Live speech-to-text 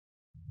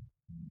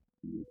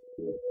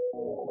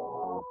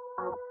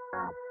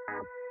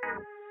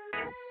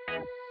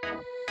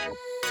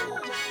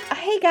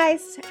Hey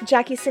guys,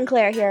 Jackie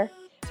Sinclair here.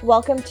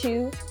 Welcome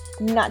to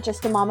Not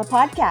Just a Mama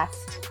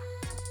podcast.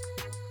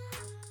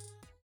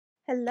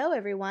 Hello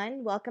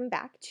everyone, welcome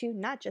back to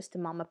Not Just a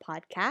Mama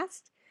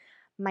podcast.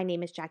 My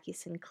name is Jackie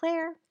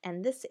Sinclair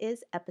and this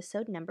is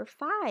episode number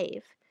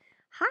 5.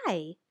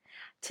 Hi,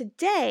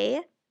 today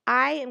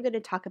I am going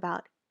to talk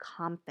about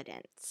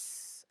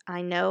confidence.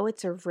 I know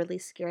it's a really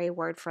scary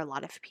word for a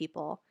lot of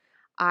people.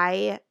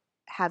 I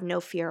have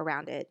no fear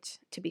around it,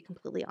 to be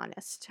completely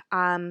honest.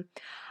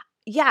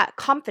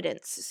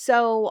 Confidence.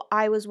 So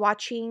I was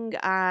watching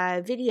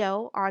a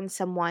video on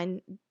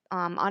someone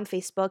on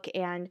Facebook,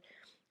 and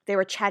they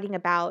were chatting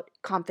about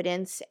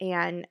confidence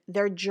and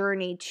their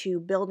journey to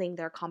building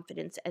their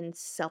confidence and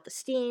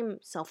self-esteem,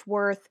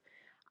 self-worth,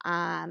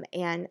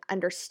 and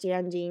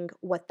understanding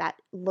what that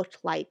looked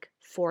like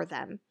for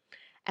them.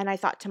 And I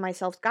thought to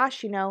myself,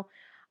 gosh,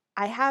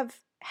 I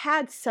have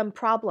had some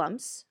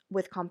problems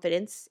with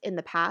confidence in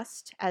the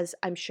past, as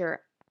I'm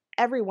sure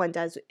everyone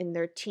does in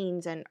their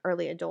teens and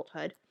early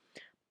adulthood,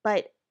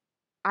 but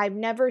I've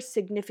never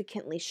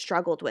significantly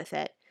struggled with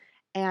it.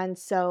 And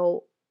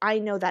so I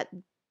know that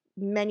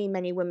many,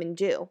 many women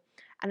do.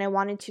 And I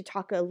wanted to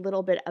talk a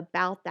little bit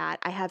about that.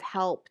 I have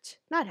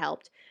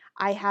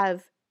I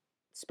have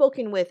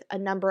spoken with a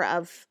number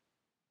of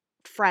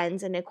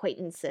friends and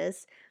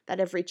acquaintances that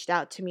have reached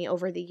out to me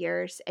over the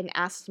years and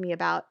asked me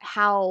about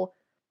how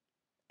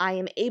I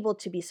am able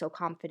to be so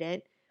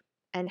confident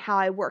and how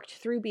I worked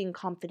through being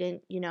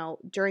confident,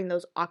 during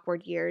those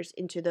awkward years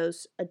into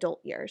those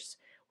adult years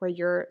where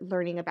you're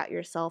learning about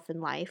yourself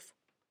and life.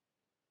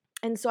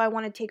 And so I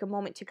want to take a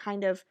moment to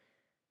kind of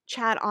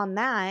chat on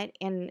that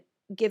and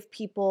give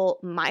people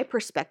my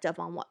perspective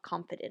on what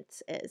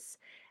confidence is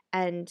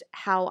and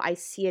how I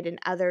see it in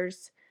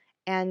others,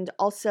 and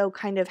also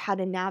kind of how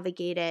to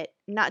navigate it,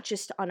 not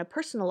just on a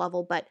personal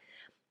level, but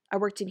I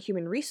worked in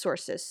human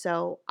resources.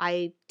 So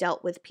I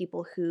dealt with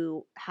people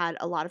who had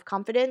a lot of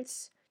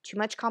confidence, too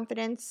much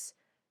confidence,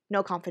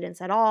 no confidence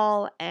at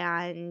all,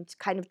 and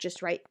kind of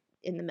just right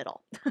in the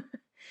middle.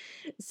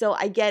 So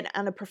I get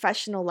on a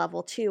professional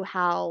level too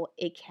how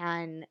it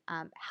can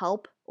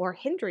help or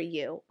hinder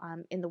you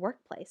in the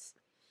workplace.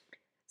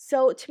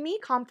 So to me,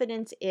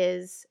 confidence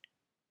is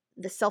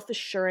the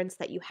self-assurance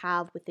that you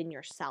have within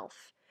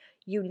yourself.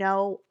 You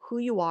know who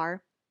you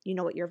are, you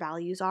know what your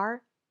values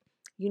are,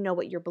 you know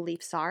what your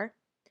beliefs are,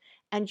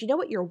 and you know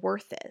what your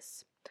worth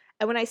is.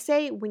 And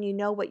when you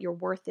know what your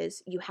worth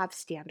is, you have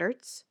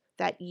standards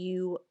that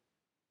you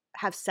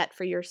have set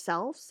for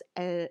yourself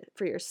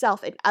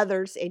and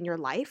others in your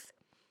life.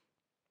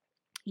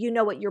 You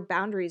know what your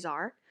boundaries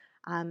are.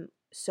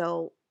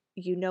 So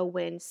you know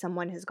when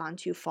someone has gone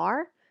too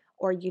far,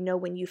 or you know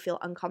when you feel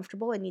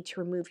uncomfortable and need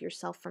to remove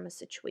yourself from a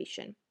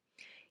situation.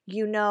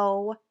 You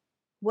know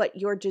what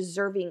you're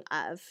deserving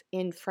of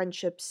in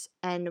friendships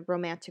and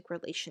romantic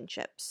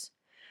relationships.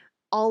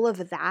 All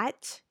of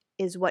that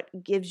is what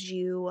gives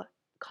you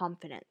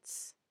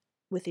confidence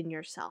within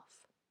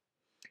yourself.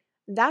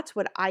 That's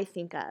what I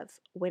think of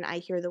when I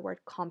hear the word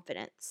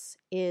confidence,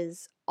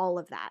 is all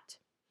of that.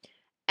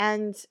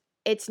 And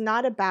it's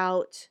not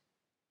about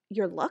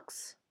your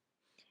looks.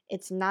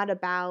 It's not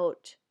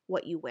about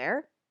what you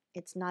wear.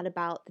 It's not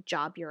about the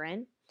job you're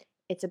in.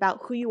 It's about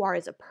who you are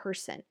as a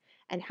person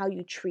and how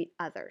you treat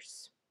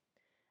others.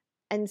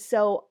 And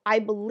so I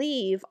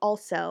believe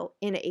also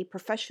in a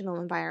professional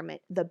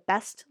environment, the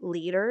best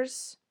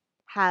leaders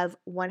have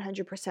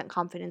 100%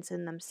 confidence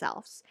in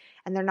themselves,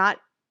 and they're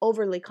not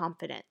overly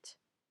confident.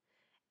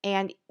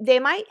 And they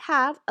might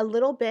have a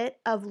little bit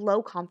of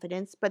low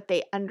confidence, but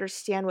they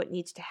understand what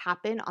needs to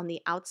happen on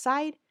the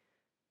outside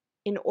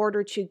in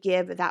order to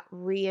give that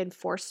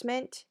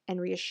reinforcement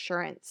and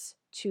reassurance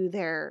to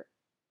their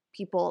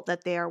people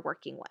that they are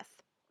working with.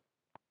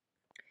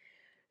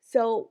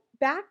 So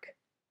back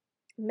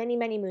many,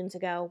 many moons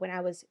ago when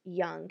I was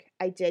young,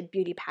 I did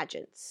beauty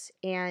pageants,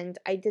 and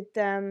I did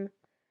them,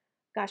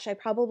 I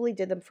probably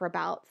did them for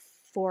about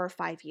 4 or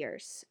 5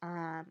 years.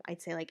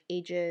 I'd say like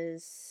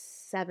ages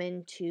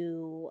 7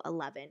 to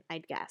 11,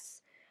 I'd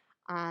guess.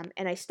 And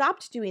I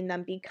stopped doing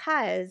them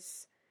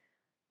because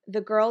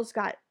the girls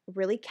got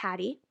really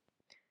catty.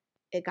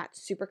 It got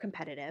super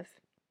competitive,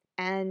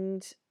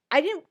 and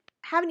I didn't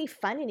have any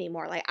fun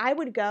anymore. Like, I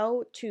would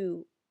go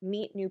to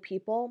meet new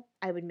people,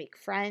 I would make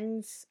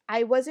friends.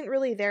 I wasn't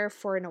really there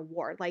for an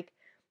award. Like,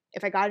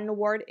 if I got an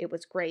award, it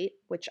was great,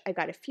 which I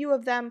got a few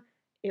of them.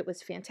 It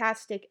was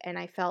fantastic, and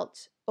I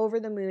felt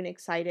over the moon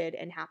excited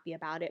and happy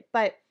about it.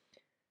 But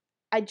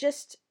I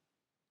just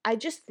I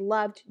just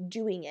loved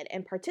doing it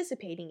and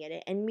participating in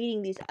it and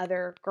meeting these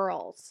other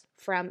girls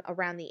from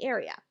around the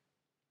area.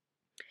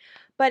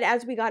 But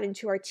as we got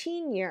into our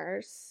teen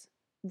years,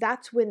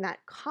 that's when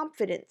that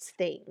confidence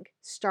thing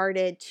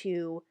started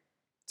to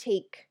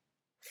take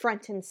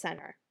front and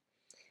center.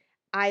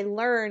 I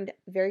learned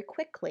very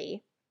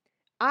quickly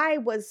I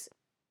was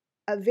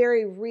a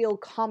very real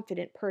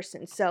confident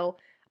person. So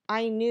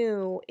I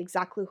knew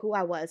exactly who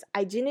I was.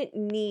 I didn't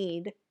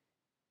need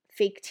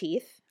fake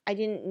teeth. I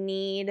didn't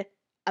need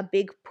a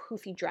big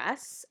poofy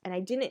dress, and I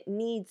didn't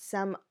need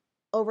some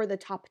over the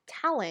top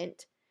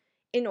talent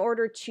in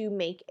order to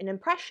make an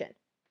impression.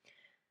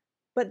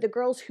 But the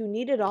girls who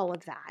needed all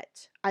of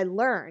that, I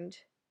learned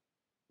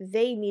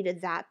they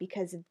needed that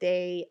because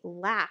they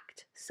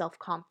lacked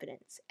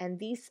self-confidence, and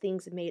these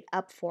things made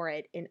up for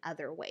it in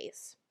other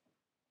ways.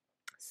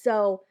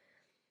 So,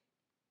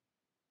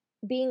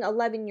 being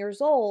 11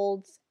 years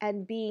old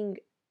and being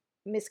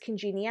Miss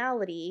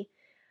Congeniality,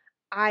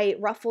 I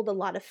ruffled a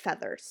lot of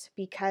feathers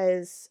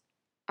because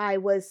I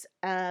was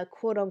a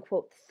quote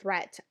unquote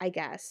threat, I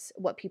guess,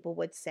 what people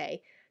would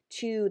say,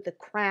 to the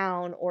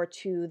crown or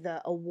to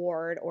the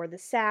award or the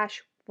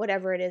sash,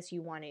 whatever it is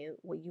what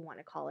you want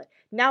to call it.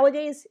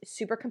 Nowadays,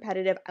 super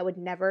competitive. I would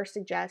never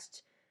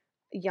suggest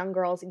young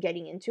girls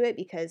getting into it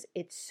because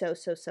it's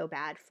so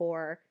bad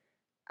for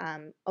a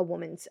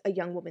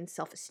young woman's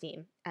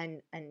self-esteem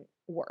and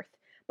worth.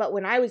 But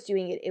when I was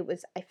doing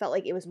it, I felt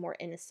like it was more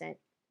innocent.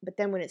 But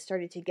then when it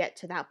started to get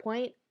to that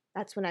point,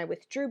 that's when I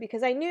withdrew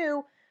because I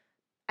knew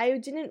I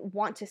didn't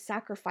want to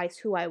sacrifice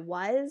who I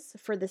was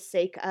for the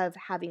sake of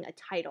having a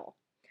title.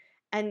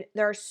 And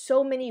there are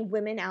so many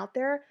women out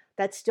there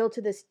that still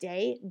to this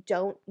day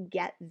don't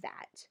get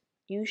that.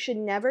 You should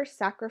never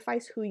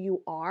sacrifice who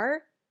you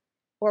are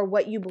or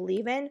what you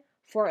believe in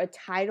for a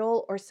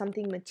title or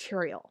something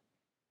material.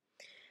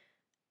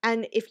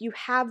 And if you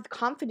have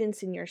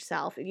confidence in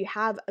yourself, if you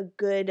have a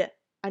good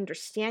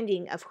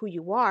understanding of who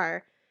you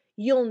are,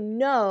 you'll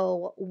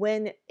know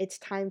when it's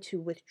time to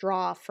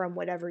withdraw from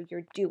whatever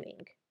you're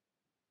doing.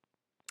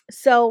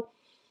 So,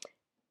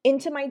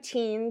 into my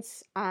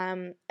teens,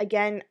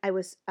 again, I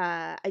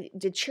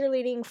did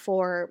cheerleading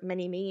for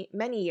many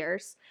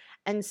years,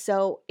 and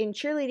so in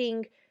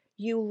cheerleading,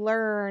 you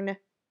learn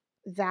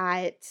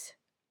that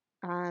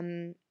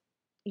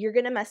you're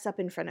gonna mess up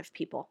in front of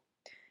people.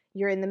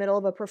 You're in the middle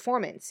of a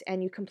performance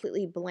and you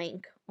completely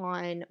blank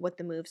on what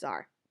the moves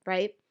are,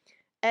 right?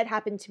 It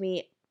happened to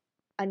me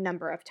a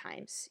number of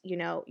times. You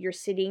know, you're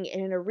sitting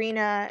in an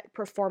arena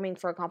performing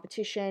for a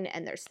competition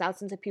and there's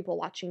thousands of people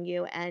watching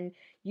you and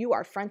you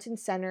are front and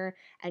center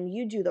and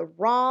you do the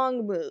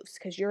wrong moves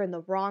because you're in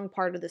the wrong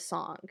part of the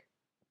song.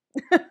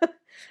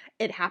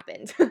 It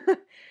happened.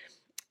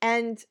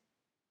 And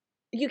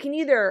you can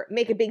either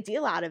make a big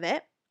deal out of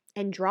it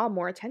and draw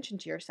more attention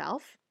to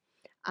yourself,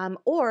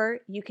 or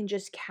you can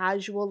just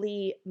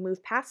casually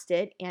move past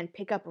it and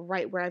pick up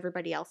right where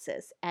everybody else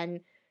is and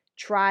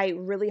try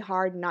really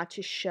hard not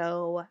to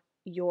show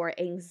your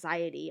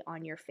anxiety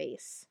on your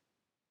face.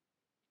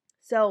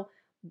 So,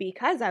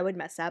 because I would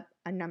mess up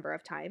a number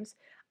of times,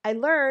 I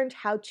learned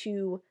how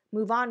to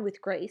move on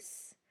with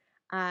grace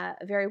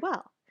very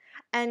well.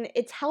 And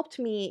it's helped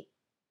me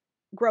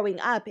growing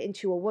up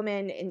into a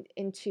woman,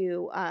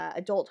 into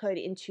adulthood,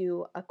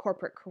 into a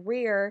corporate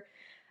career,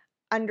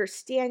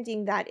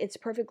 understanding that it's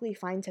perfectly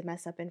fine to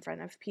mess up in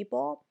front of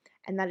people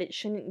and that it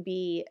shouldn't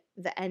be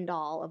the end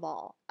all of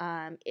all.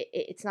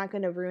 It's not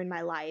going to ruin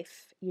my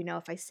life, you know,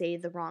 if I say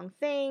the wrong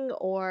thing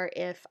or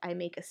if I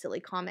make a silly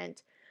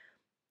comment.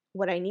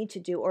 What I need to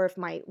do, or if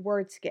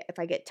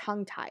I get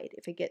tongue tied,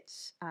 if it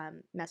gets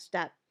messed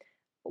up,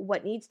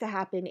 what needs to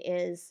happen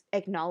is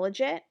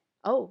acknowledge it.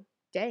 Oh,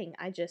 dang,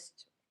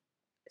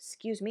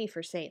 excuse me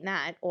for saying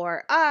that.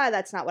 Or,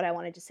 that's not what I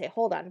wanted to say.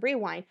 Hold on,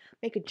 rewind,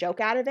 make a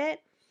joke out of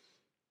it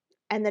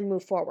and then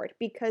move forward,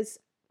 because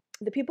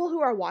the people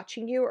who are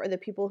watching you or the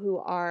people who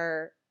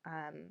are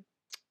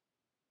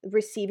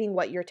receiving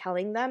what you're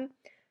telling them,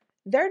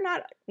 they're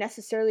not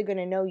necessarily going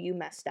to know you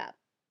messed up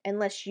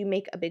unless you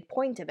make a big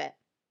point of it.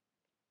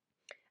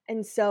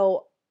 And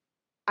so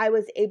I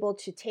was able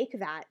to take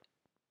that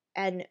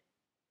and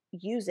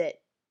use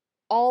it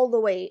all the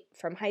way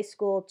from high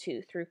school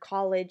to through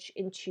college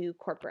into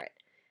corporate.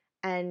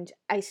 And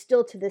I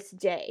still to this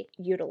day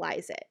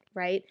utilize it,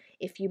 right?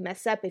 If you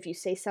mess up, if you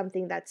say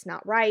something that's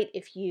not right,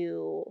 if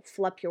you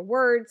flub your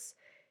words,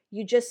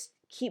 you just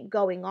keep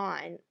going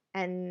on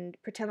and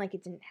pretend like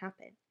it didn't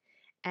happen.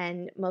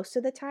 And most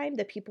of the time,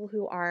 the people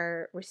who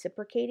are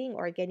reciprocating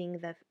or getting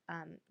the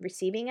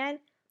receiving end,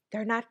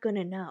 they're not going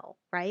to know,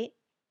 right?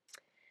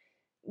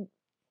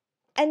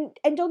 And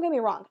don't get me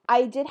wrong,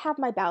 I did have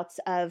my bouts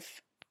of,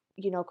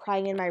 you know,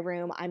 crying in my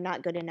room. I'm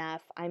not good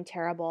enough. I'm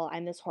terrible.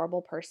 I'm this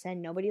horrible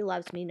person. Nobody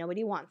loves me.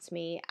 Nobody wants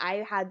me.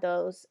 I had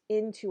those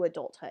into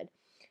adulthood.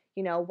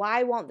 You know,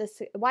 why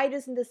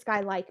doesn't this guy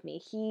like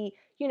me?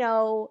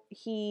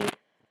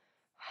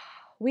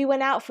 We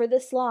went out for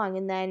this long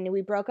and then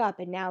we broke up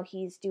and now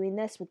he's doing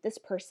this with this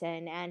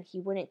person and he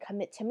wouldn't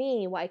commit to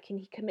me. Why can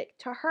he commit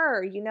to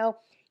her? You know,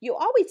 you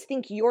always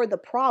think you're the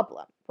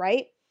problem,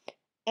 right?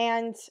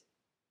 And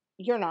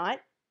you're not.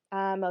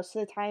 Most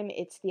of the time,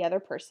 it's the other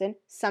person.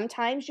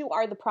 Sometimes you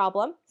are the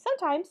problem.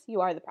 Sometimes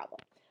you are the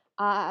problem.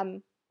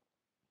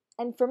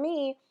 And for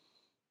me,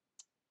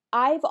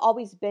 I've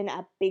always been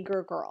a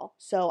bigger girl.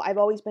 So I've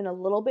always been a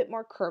little bit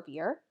more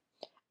curvier.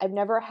 I've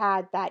never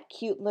had that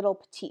cute little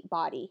petite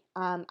body.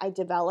 I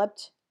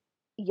developed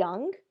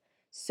young.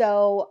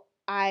 So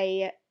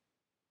I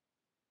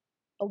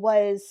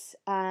was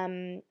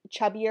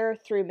chubbier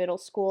through middle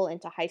school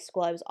into high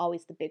school. I was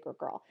always the bigger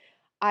girl.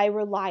 I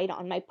relied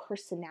on my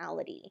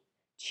personality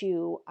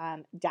to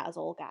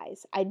dazzle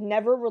guys. I'd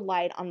never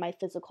relied on my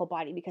physical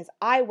body because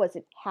I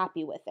wasn't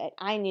happy with it.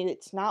 I knew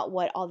it's not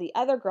what all the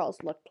other girls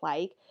looked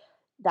like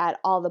that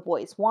all the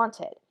boys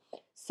wanted.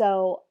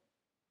 So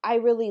I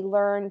really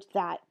learned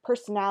that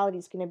personality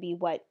is going to be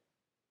what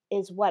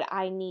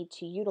I need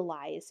to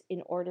utilize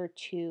in order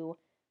to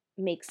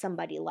make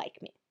somebody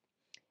like me.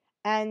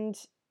 And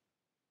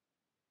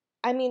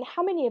I mean,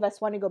 how many of us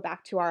want to go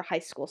back to our high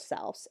school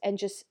selves and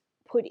just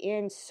put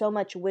in so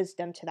much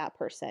wisdom to that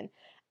person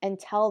and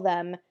tell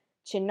them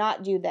to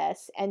not do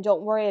this and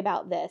don't worry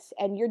about this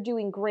and you're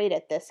doing great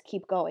at this,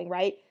 keep going,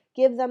 right?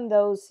 Give them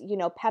those,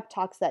 pep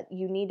talks that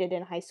you needed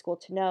in high school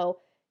to know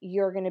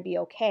you're going to be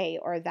okay,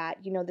 or that,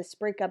 this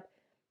breakup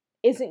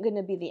isn't going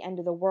to be the end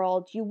of the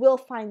world. You will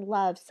find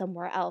love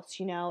somewhere else,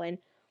 and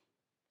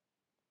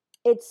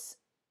it's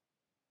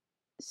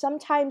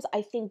sometimes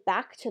I think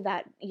back to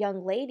that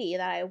young lady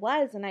that I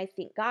was, and I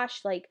think,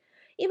 gosh, like,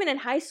 even in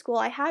high school,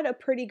 I had a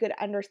pretty good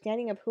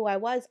understanding of who I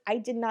was. I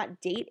did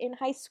not date in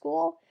high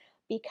school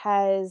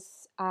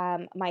because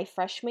my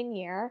freshman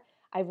year,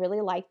 I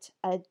really liked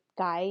a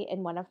guy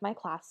in one of my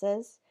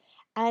classes,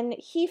 and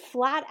he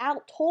flat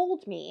out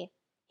told me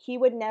he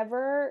would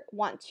never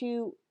want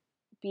to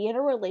be in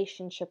a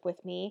relationship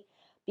with me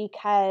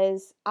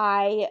because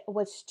I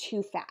was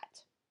too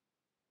fat.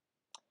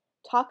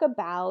 Talk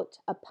about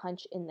a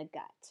punch in the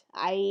gut.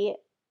 I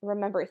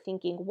remember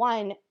thinking,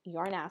 one,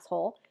 you're an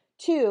asshole.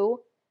 Two,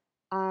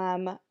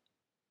 um,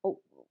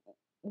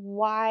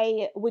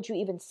 why would you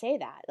even say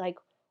that? Like,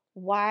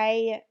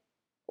 why,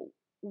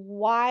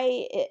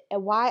 why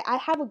I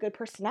have a good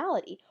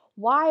personality.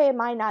 Why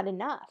am I not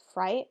enough,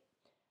 right?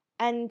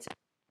 And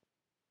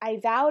I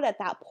vowed at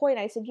that point,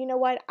 I said, you know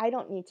what? I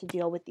don't need to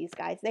deal with these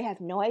guys. They have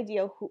no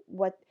idea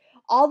what,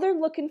 all they're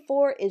looking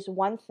for is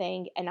one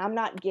thing, and I'm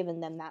not giving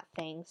them that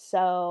thing.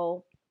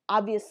 So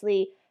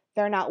obviously,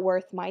 they're not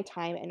worth my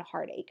time and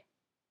heartache.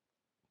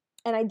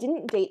 And I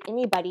didn't date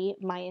anybody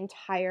my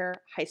entire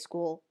high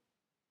school.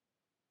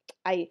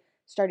 I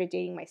started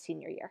dating my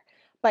senior year.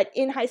 But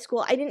in high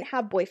school, I didn't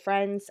have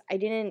boyfriends. I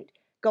didn't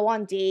go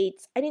on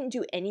dates. I didn't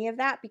do any of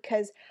that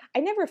because I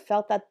never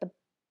felt that the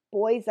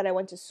boys that I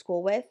went to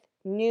school with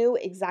knew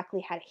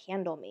exactly how to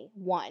handle me.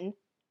 One.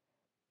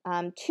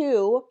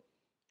 Two,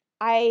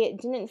 I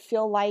didn't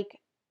feel like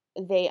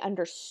they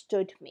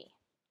understood me,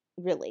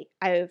 really.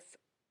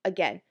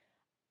 Again,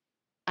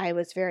 I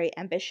was very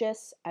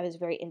ambitious. I was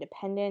very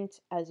independent.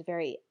 I was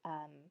very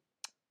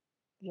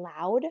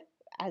loud,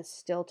 as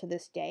still to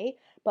this day.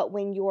 But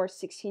when you're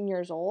 16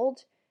 years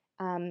old,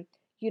 um,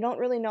 you don't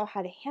really know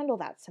how to handle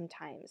that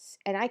sometimes.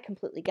 And I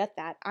completely get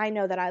that. I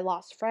know that I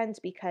lost friends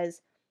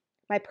because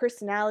my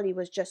personality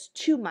was just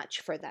too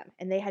much for them,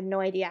 and they had no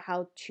idea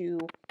how to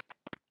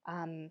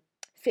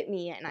fit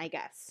me in, I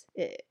guess.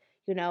 They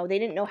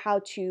didn't know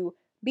how to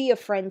be a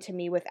friend to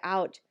me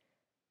without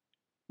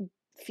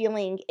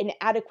feeling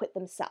inadequate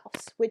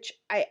themselves, which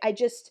I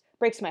just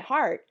breaks my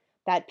heart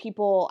that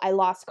I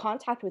lost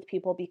contact with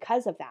people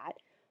because of that.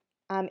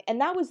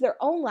 And that was their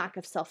own lack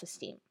of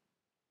self-esteem.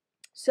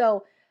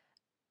 So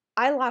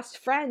I lost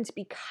friends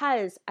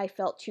because I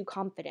felt too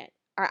confident,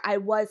 or I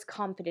was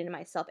confident in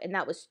myself, and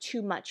that was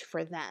too much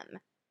for them.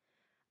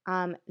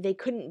 They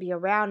couldn't be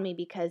around me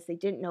because they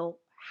didn't know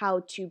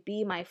how to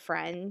be my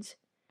friend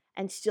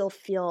and still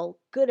feel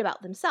good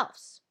about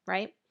themselves,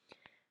 right?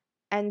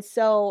 And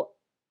so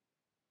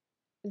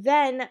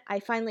then I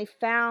finally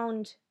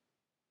found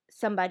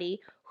somebody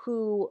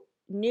who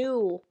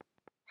knew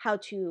how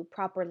to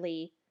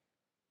properly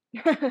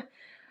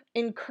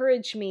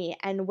encourage me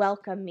and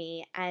welcome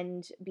me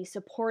and be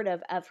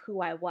supportive of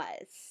who I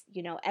was,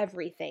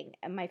 everything,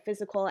 and my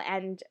physical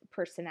and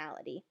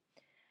personality.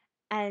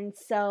 And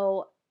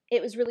so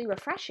it was really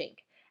refreshing.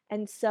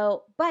 And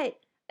so, but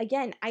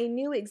again, I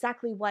knew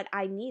exactly what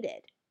I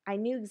needed. I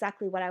knew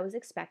exactly what I was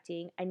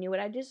expecting. I knew what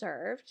I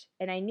deserved.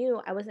 And I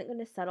knew I wasn't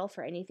going to settle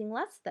for anything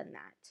less than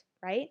that,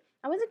 right?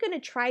 I wasn't going to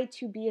try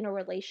to be in a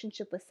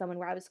relationship with someone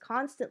where I was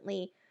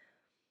constantly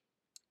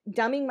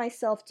dumbing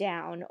myself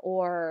down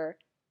or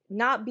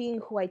not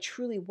being who I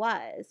truly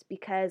was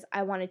because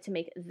I wanted to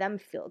make them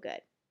feel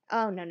good.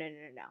 Oh, no, no, no,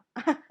 no,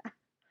 no.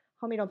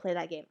 Homie, don't play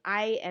that game.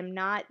 I am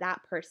not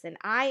that person.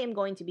 I am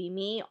going to be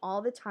me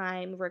all the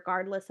time,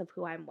 regardless of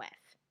who I'm with.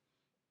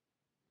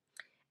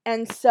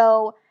 And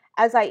so,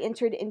 as I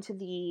entered into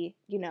the,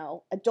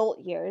 adult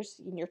years,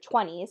 in your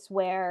 20s,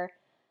 where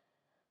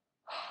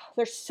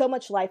there's so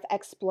much life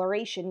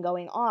exploration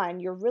going on,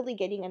 you're really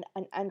getting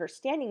an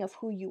understanding of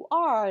who you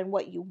are and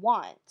what you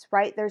want,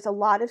 right? There's a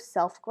lot of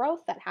self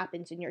growth that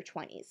happens in your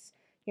 20s,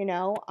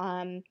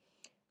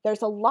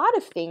 there's a lot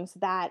of things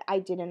that I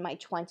did in my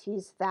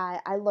 20s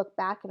that I look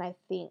back and I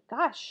think,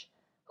 gosh,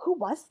 who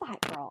was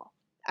that girl?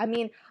 I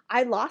mean,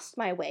 I lost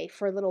my way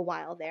for a little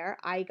while there.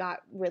 I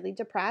got really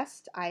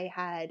depressed. I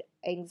had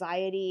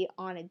anxiety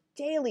on a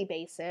daily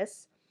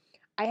basis.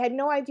 I had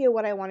no idea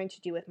what I wanted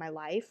to do with my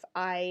life.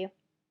 I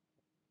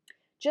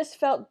just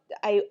felt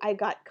I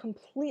got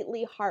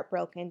completely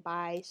heartbroken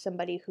by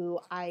somebody who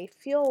I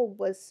feel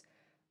was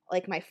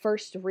like my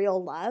first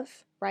real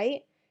love,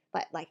 right?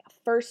 But like a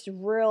first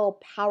real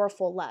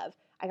powerful love.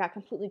 I got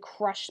completely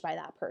crushed by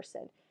that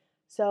person.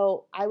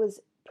 So I was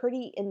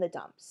pretty in the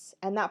dumps,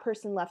 and that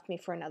person left me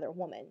for another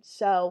woman.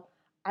 So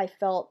I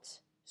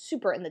felt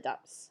super in the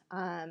dumps.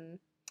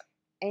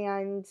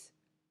 And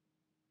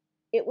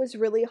it was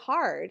really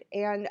hard.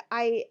 And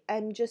I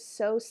am just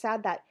so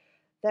sad that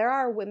there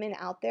are women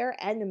out there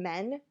and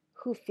men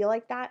who feel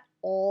like that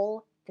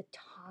all the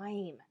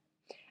time.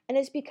 And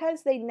it's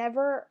because they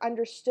never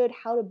understood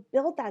how to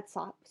build that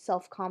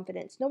self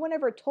confidence. No one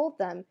ever told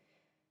them,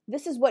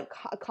 this is what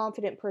a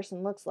confident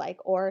person looks like,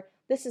 or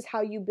this is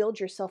how you build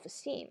your self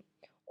esteem.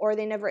 Or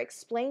they never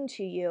explained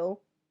to you,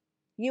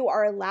 you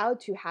are allowed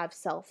to have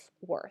self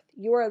worth.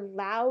 You are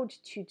allowed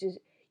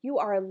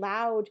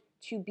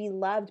to be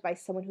loved by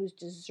someone who's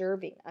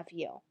deserving of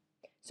you.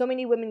 So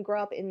many women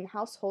grow up in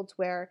households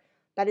where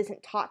that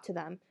isn't taught to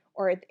them,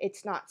 or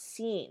it's not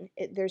seen.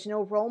 There's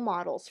no role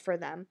models for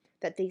them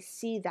that they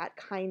see that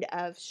kind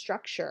of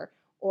structure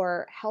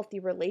or healthy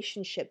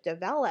relationship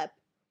develop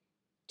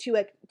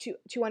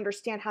to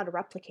understand how to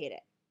replicate it.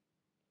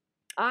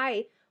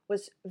 I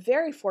was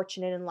very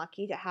fortunate and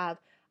lucky to have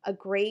a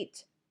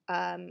great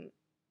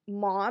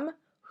mom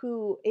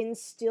who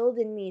instilled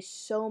in me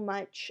so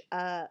much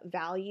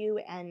value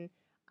and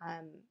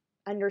um,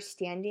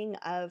 understanding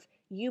of,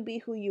 you be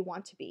who you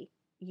want to be.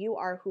 You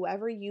are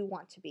whoever you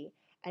want to be.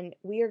 And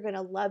we are going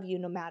to love you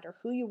no matter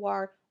who you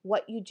are,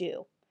 what you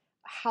do,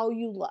 how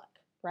you look,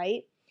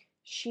 right?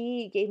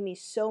 She gave me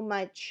so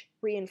much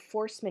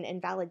reinforcement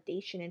and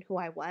validation in who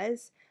I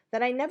was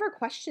that I never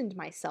questioned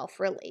myself,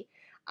 really.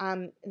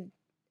 Um,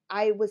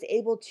 I was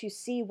able to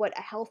see what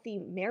a healthy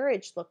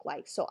marriage looked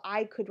like, so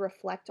I could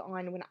reflect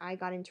on when I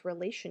got into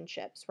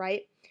relationships,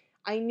 right?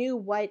 I knew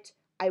what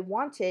I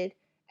wanted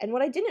and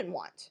what I didn't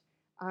want.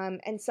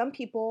 And some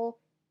people,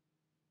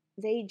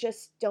 they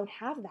just don't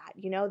have that.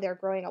 They're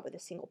growing up with a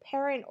single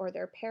parent, or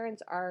their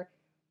parents are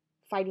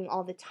fighting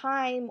all the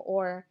time,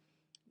 or,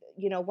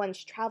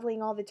 one's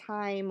traveling all the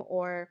time,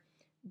 or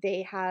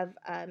they have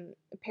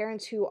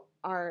parents who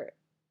are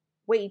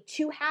way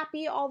too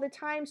happy all the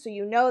time, so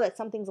you know that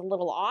something's a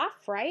little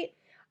off, right?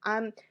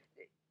 Um,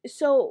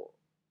 so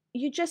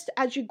you just,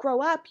 as you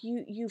grow up,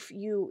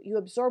 you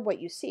absorb what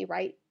you see,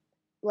 right?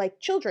 Like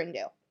children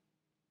do.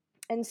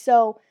 And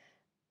so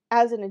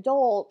as an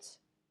adult,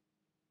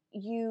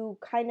 you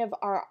kind of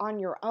are on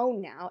your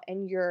own now,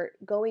 and you're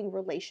going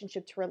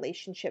relationship to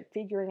relationship,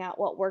 figuring out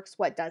what works,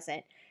 what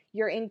doesn't.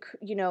 You're in,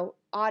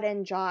 odd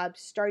end jobs,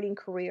 starting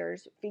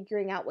careers,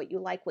 figuring out what you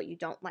like, what you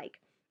don't like.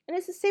 And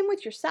it's the same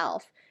with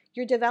yourself.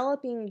 You're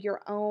developing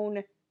your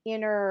own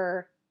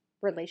inner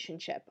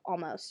relationship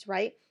almost,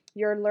 right?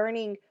 You're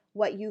learning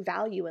what you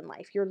value in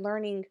life. You're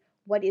learning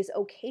what is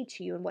okay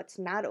to you and what's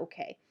not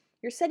okay.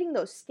 You're setting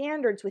those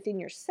standards within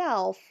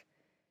yourself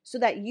so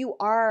that you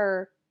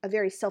are a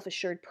very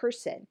self-assured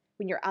person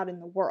when you're out in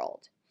the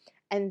world.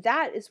 And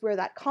that is where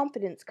that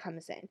confidence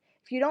comes in.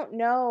 If you don't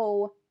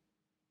know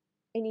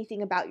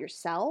anything about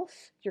yourself,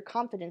 your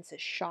confidence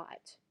is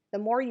shot. The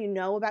more you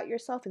know about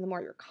yourself and the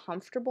more you're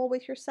comfortable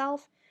with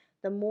yourself,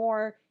 the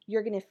more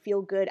you're going to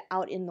feel good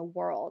out in the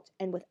world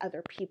and with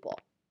other people.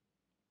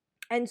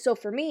 And so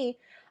for me,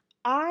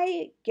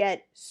 I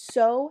get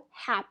so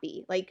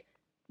happy, like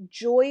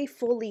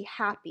joyfully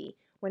happy,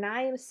 when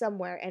I am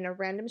somewhere and a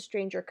random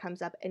stranger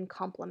comes up and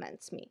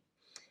compliments me,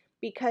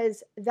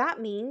 because that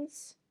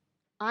means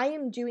I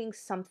am doing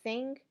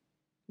something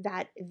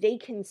that they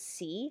can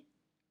see.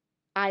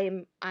 I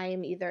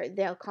am either,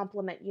 they'll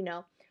compliment,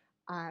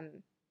 um,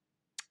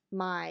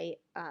 my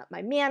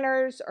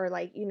manners, or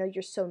like,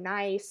 you're so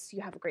nice,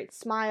 you have a great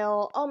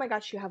smile, oh my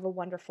gosh, you have a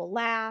wonderful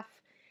laugh,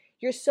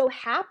 you're so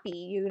happy,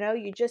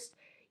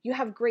 you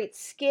have great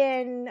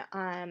skin,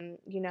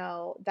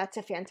 that's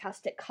a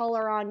fantastic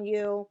color on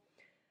you.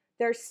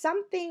 There's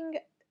something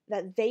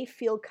that they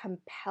feel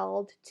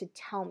compelled to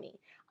tell me.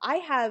 I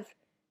have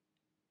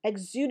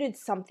exuded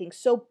something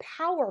so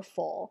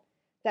powerful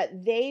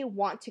that they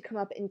want to come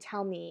up and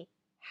tell me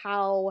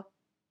how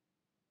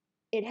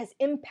it has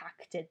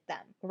impacted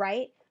them,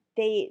 right?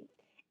 They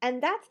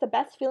and that's the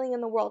best feeling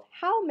in the world.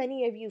 How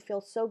many of you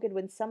feel so good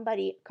when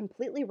somebody,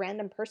 completely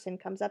random person,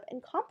 comes up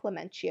and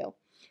compliments you?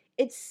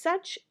 It's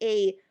such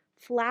a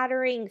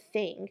flattering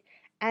thing.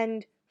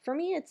 And for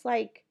me, it's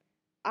like,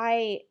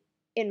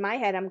 in my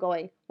head, I'm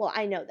going, well,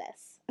 I know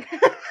this.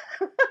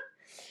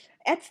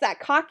 It's that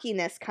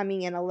cockiness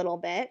coming in a little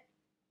bit.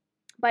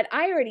 But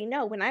I already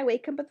know, when I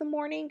wake up in the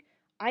morning,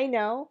 I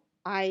know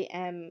I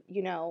am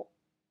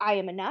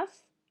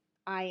enough.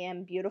 I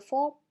am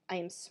beautiful. I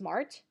am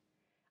smart.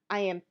 I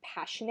am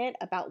passionate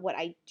about what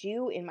I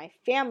do in my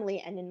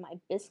family and in my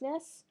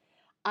business.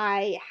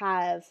 I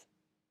have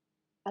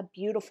a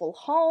beautiful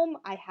home.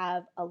 I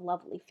have a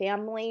lovely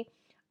family.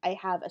 I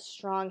have a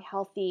strong,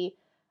 healthy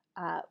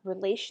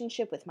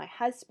relationship with my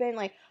husband.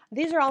 Like,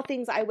 these are all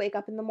things I wake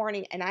up in the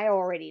morning and I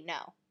already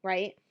know,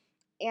 right?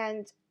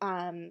 And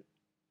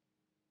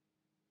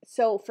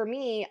So for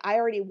me, I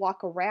already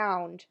walk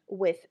around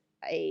with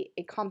a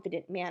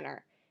confident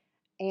manner.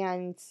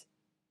 And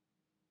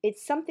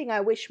it's something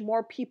I wish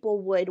more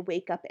people would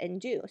wake up and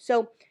do.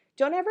 So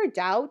don't ever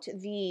doubt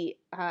the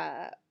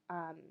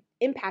um,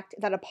 impact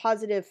that a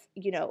positive,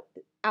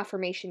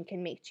 affirmation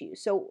can make to you.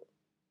 So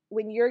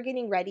when you're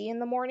getting ready in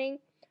the morning,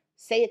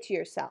 say it to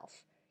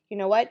yourself. You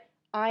know what?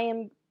 I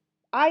am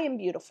I am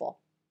beautiful.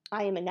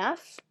 I am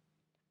enough.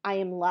 I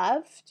am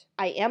loved.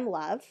 I am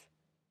love.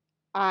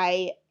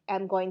 I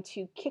am going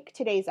to kick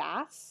today's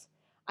ass.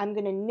 I'm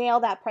going to nail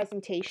that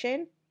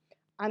presentation.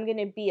 I'm going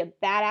to be a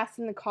badass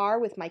in the car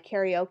with my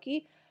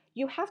karaoke.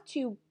 You have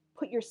to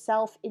put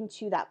yourself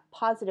into that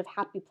positive,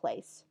 happy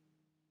place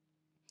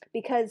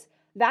because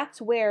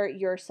that's where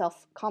your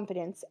self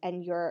confidence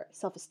and your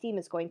self esteem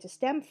is going to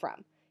stem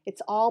from.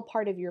 It's all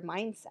part of your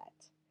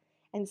mindset.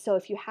 And so,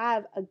 if you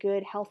have a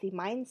good, healthy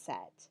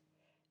mindset,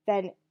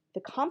 then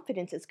the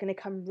confidence is going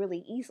to come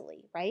really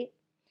easily, right?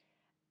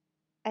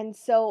 And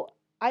so,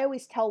 I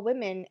always tell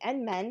women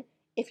and men,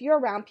 if you're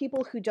around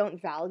people who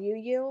don't value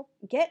you,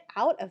 get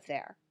out of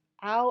there.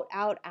 Out,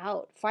 out,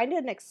 out. Find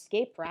an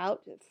escape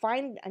route.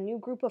 Find a new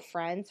group of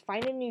friends.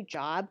 Find a new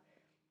job.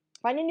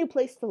 Find a new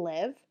place to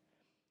live.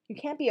 You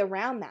can't be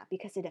around that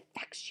because it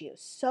affects you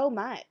so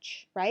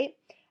much, right?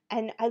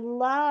 And I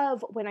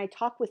love when I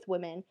talk with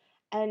women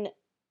and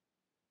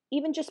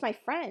even just my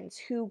friends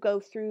who go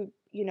through,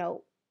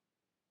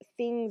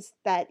 things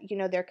that,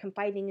 they're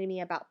confiding in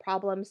me about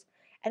problems.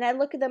 And I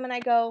look at them and I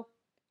go,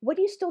 what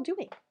are you still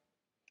doing?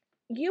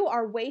 You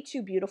are way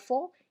too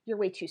beautiful. You're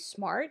way too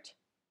smart.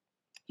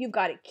 You've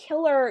got a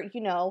killer,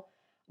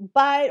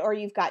 butt, or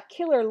you've got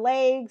killer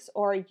legs,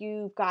 or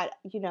you've got,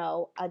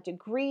 a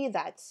degree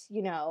that's,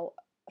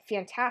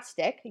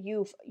 fantastic.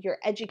 You're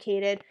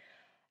educated.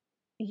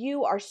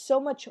 You are so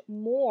much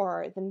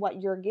more than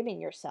what you're giving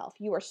yourself.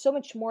 You are so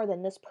much more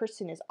than this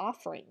person is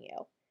offering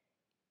you.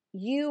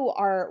 You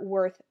are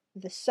worth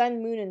the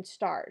sun, moon, and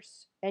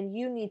stars. And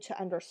you need to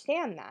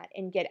understand that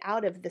and get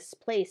out of this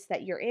place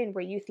that you're in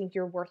where you think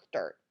you're worth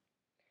dirt.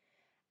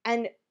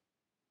 And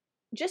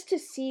just to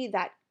see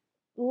that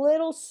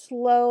little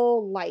slow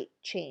light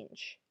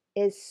change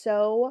is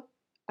so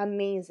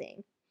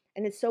amazing.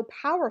 And it's so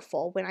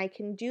powerful when I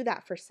can do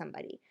that for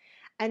somebody.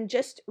 And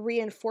just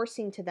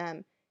reinforcing to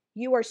them,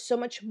 you are so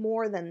much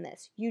more than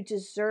this. You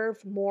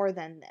deserve more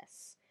than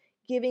this.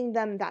 Giving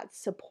them that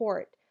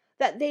support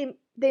that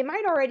they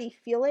might already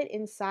feel it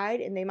inside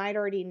and they might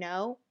already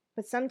know,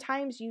 but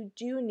sometimes you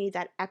do need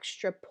that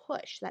extra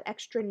push, that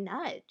extra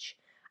nudge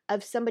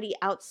of somebody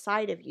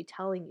outside of you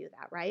telling you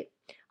that, right?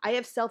 I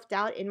have self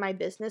doubt in my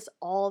business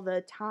all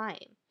the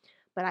time,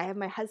 but I have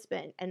my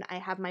husband and I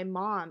have my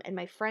mom and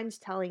my friends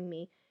telling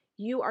me,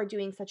 "You are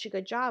doing such a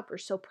good job. We're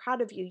so proud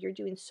of you. You're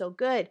doing so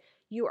good.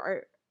 You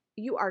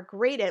are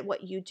great at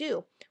what you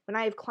do." When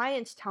I have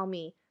clients tell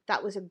me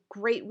that was a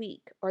great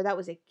week or that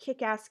was a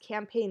kick-ass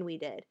campaign we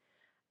did,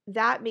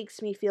 that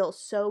makes me feel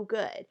so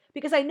good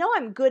because I know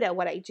I'm good at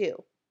what I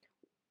do.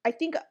 I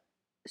think a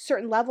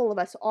certain level of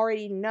us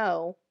already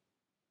know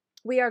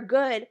we are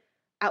good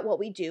at what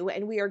we do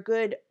and we are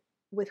good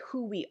with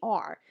who we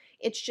are.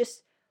 It's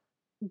just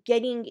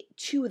getting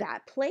to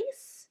that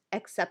place,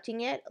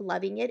 accepting it,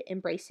 loving it,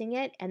 embracing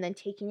it, and then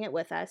taking it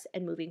with us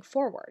and moving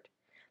forward.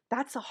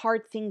 That's a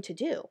hard thing to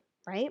do,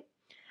 right?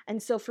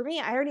 And so for me,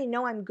 I already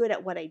know I'm good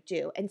at what I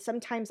do. And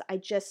sometimes I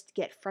just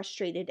get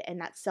frustrated and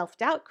that self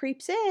doubt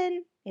creeps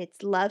in.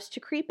 It loves to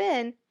creep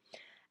in.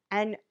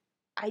 And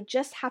I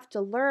just have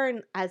to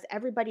learn, as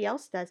everybody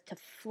else does, to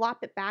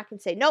flop it back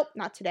and say, nope,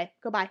 not today.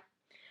 Goodbye.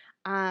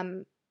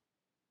 Um,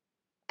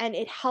 and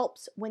it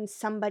helps when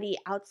somebody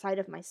outside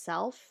of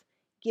myself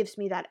gives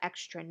me that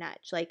extra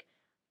nudge. Like,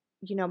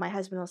 my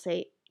husband will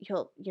say,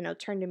 he'll,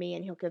 turn to me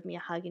and he'll give me a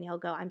hug and he'll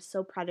go, "I'm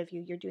so proud of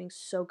you. You're doing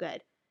so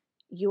good.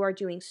 You are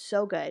doing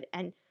so good.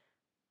 And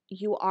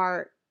you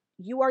are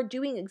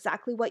doing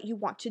exactly what you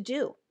want to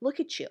do. Look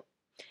at you."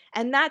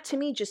 And that to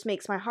me just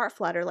makes my heart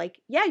flutter.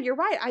 Like, yeah, you're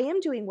right. I am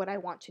doing what I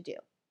want to do.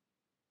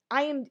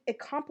 I am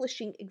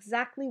accomplishing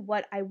exactly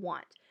what I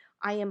want.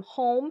 I am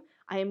home.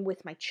 I am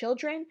with my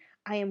children.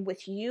 I am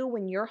with you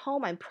when you're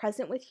home. I'm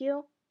present with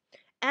you.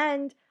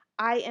 And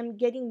I am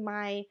getting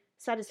my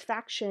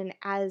satisfaction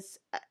as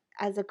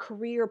a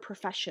career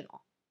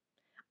professional.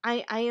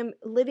 I am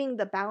living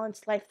the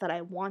balanced life that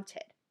I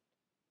wanted.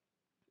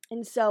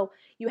 And so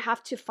you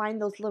have to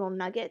find those little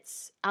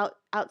nuggets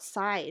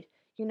outside,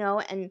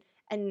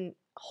 and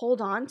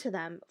hold on to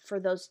them for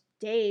those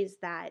days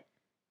that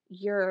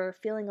you're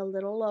feeling a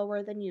little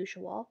lower than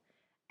usual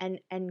and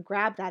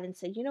grab that and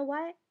say, "You know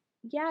what?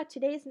 Yeah,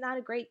 today's not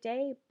a great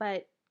day,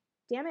 but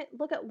damn it,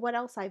 look at what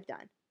else I've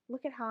done.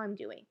 Look at how I'm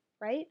doing,"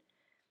 right?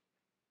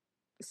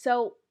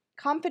 So,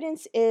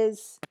 confidence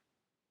is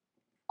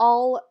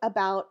all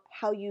about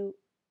how you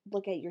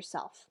look at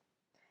yourself.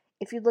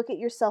 If you look at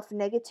yourself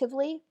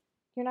negatively,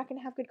 you're not going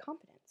to have good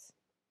confidence.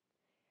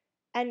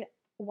 And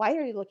why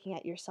are you looking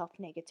at yourself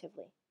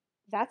negatively?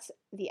 That's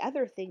the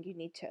other thing you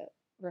need to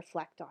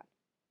reflect on.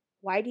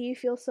 Why do you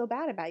feel so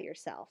bad about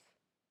yourself?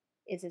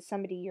 Is it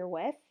somebody you're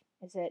with?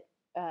 Is it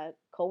a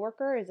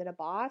coworker? Is it a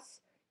boss?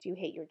 Do you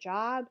hate your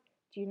job?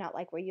 Do you not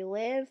like where you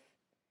live?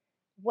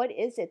 What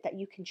is it that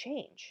you can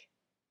change?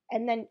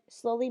 And then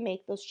slowly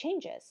make those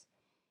changes.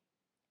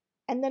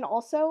 And then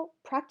also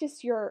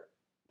practice your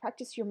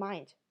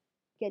mind.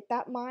 Get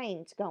that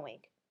mind going.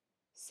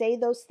 Say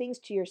those things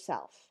to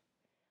yourself.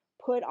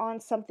 Put on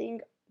something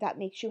that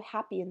makes you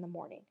happy in the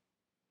morning.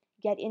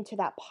 Get into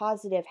that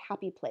positive,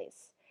 happy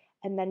place,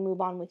 and then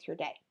move on with your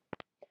day.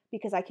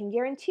 Because I can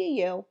guarantee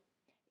you,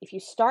 if you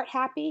start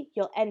happy,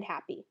 you'll end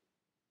happy.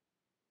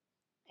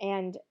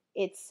 And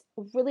it's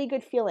a really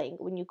good feeling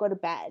when you go to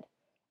bed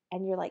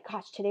and you're like,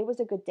 gosh, today was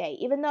a good day.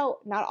 Even though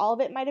not all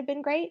of it might have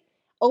been great,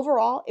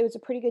 overall, it was a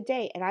pretty good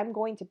day. And I'm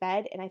going to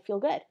bed and I feel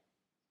good.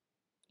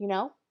 You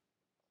know,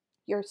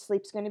 your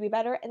sleep's going to be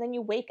better. And then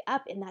you wake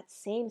up in that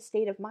same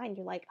state of mind.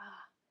 You're like,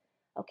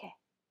 okay,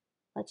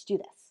 let's do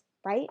this.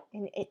 Right.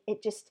 And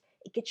it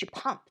gets you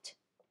pumped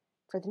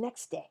for the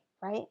next day.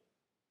 Right.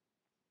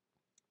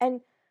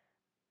 And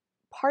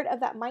part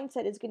of that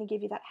mindset is going to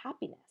give you that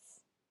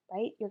happiness,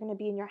 right? You're going to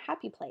be in your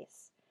happy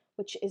place,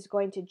 which is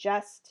going to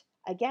just,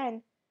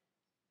 again,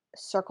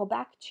 circle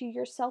back to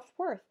your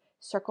self-worth,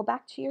 circle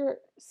back to your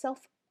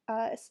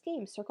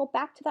self-esteem, circle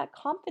back to that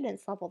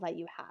confidence level that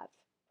you have,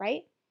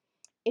 right?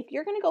 If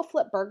you're going to go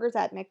flip burgers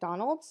at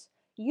McDonald's,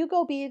 you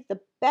go be the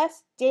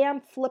best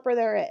damn flipper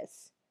there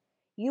is.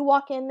 You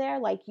walk in there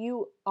like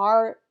you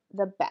are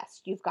the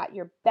best. You've got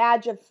your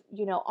badge of,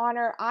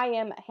 honor. I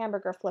am a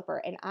hamburger flipper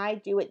and I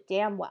do it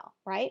damn well,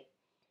 right?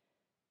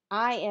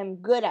 I am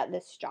good at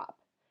this job.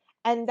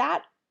 And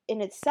that in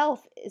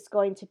itself is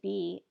going to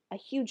be a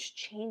huge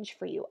change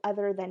for you,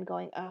 other than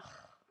going, ugh,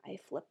 I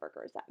flip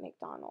burgers at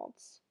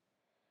McDonald's.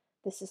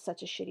 This is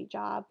such a shitty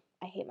job.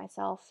 I hate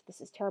myself. This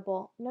is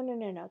terrible.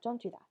 No.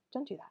 Don't do that.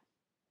 Don't do that.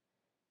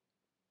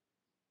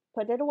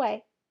 Put it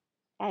away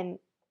and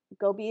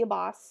go be a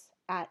boss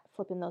at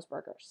flipping those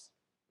burgers,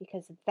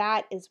 because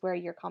that is where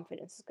your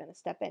confidence is going to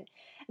step in.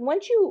 And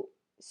once you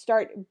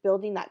start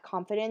building that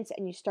confidence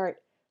and you start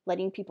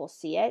letting people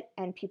see it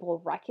and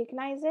people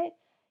recognize it,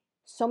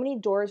 so many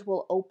doors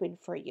will open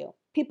for you.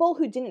 People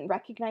who didn't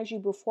recognize you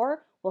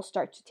before will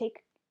start to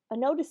take a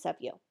notice of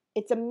you.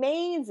 It's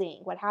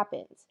amazing what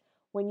happens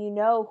when you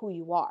know who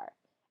you are,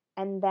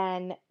 and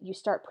then you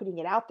start putting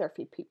it out there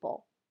for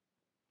people,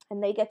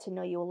 and they get to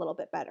know you a little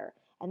bit better,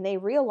 and they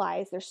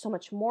realize there's so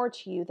much more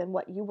to you than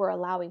what you were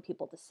allowing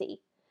people to see,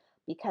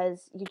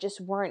 because you just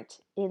weren't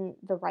in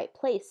the right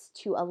place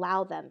to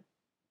allow them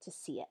to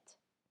see it.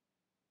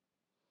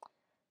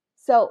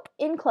 So,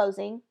 in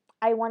closing,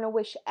 I want to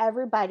wish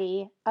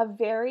everybody a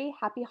very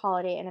happy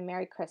holiday and a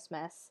Merry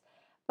Christmas.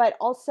 But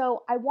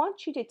also, I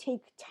want you to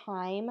take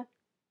time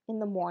in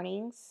the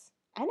mornings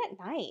and at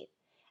night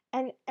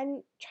and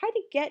try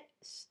to get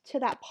to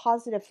that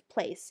positive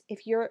place.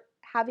 If you're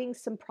having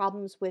some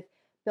problems with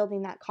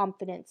building that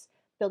confidence,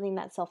 building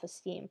that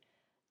self-esteem,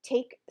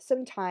 take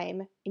some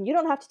time, and you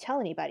don't have to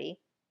tell anybody.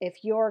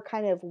 If you're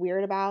kind of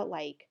weird about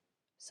like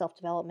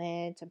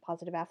self-development and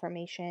positive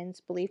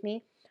affirmations, believe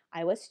me,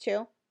 I was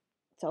too.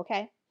 It's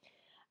okay.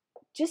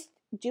 Just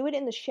do it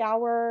in the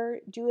shower,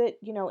 do it,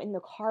 in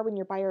the car when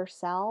you're by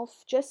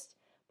yourself. Just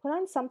put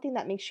on something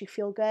that makes you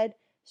feel good.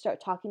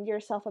 Start talking to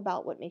yourself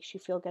about what makes you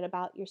feel good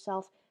about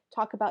yourself.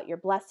 Talk about your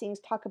blessings.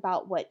 Talk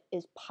about what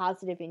is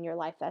positive in your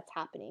life that's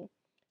happening.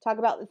 Talk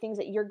about the things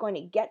that you're going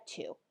to get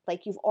to,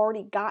 like you've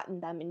already gotten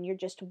them and you're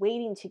just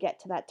waiting to get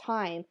to that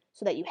time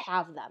so that you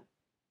have them,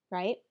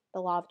 right? The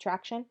law of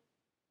attraction.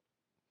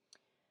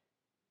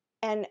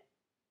 And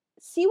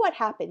see what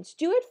happens.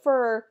 Do it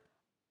for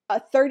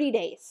 30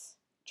 days.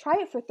 Try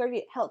it for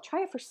 30, hell,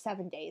 try it for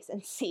 7 days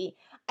and see.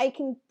 I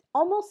can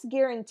almost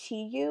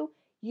guarantee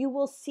you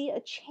will see a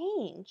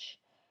change,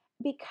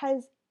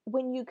 because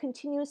when you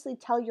continuously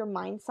tell your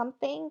mind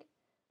something,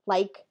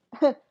 like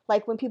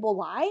like when people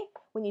lie,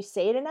 when you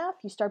say it enough,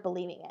 you start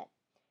believing it.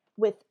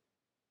 With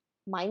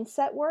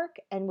mindset work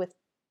and with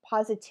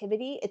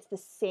positivity, it's the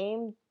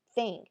same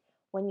thing.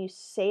 When you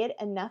say it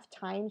enough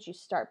times, you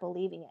start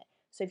believing it.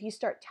 So if you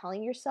start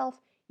telling yourself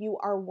you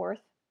are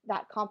worth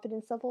that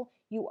confidence level,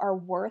 you are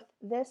worth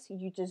this,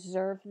 you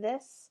deserve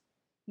this,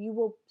 you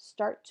will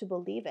start to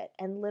believe it.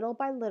 And little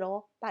by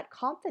little, that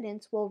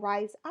confidence will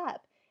rise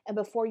up. And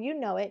before you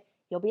know it,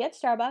 you'll be at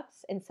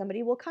Starbucks and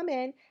somebody will come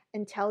in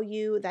and tell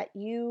you that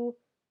you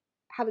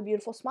have a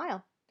beautiful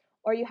smile,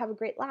 or you have a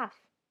great laugh,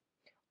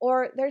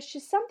 or there's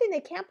just something they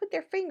can't put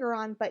their finger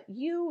on, but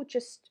you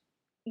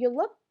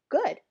look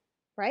good,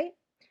 right?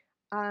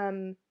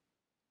 Um,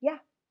 yeah,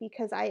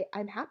 because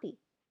I'm happy.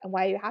 And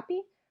why are you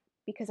happy?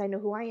 Because I know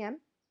who I am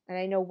and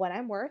I know what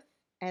I'm worth,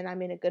 and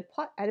I'm in a good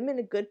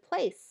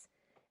place.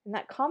 And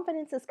that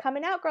confidence is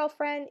coming out,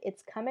 girlfriend.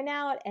 It's coming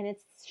out and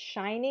it's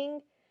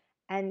shining,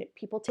 and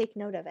people take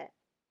note of it.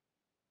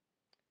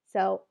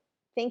 So,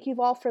 thank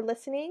you all for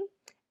listening,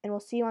 and we'll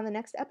see you on the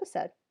next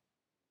episode.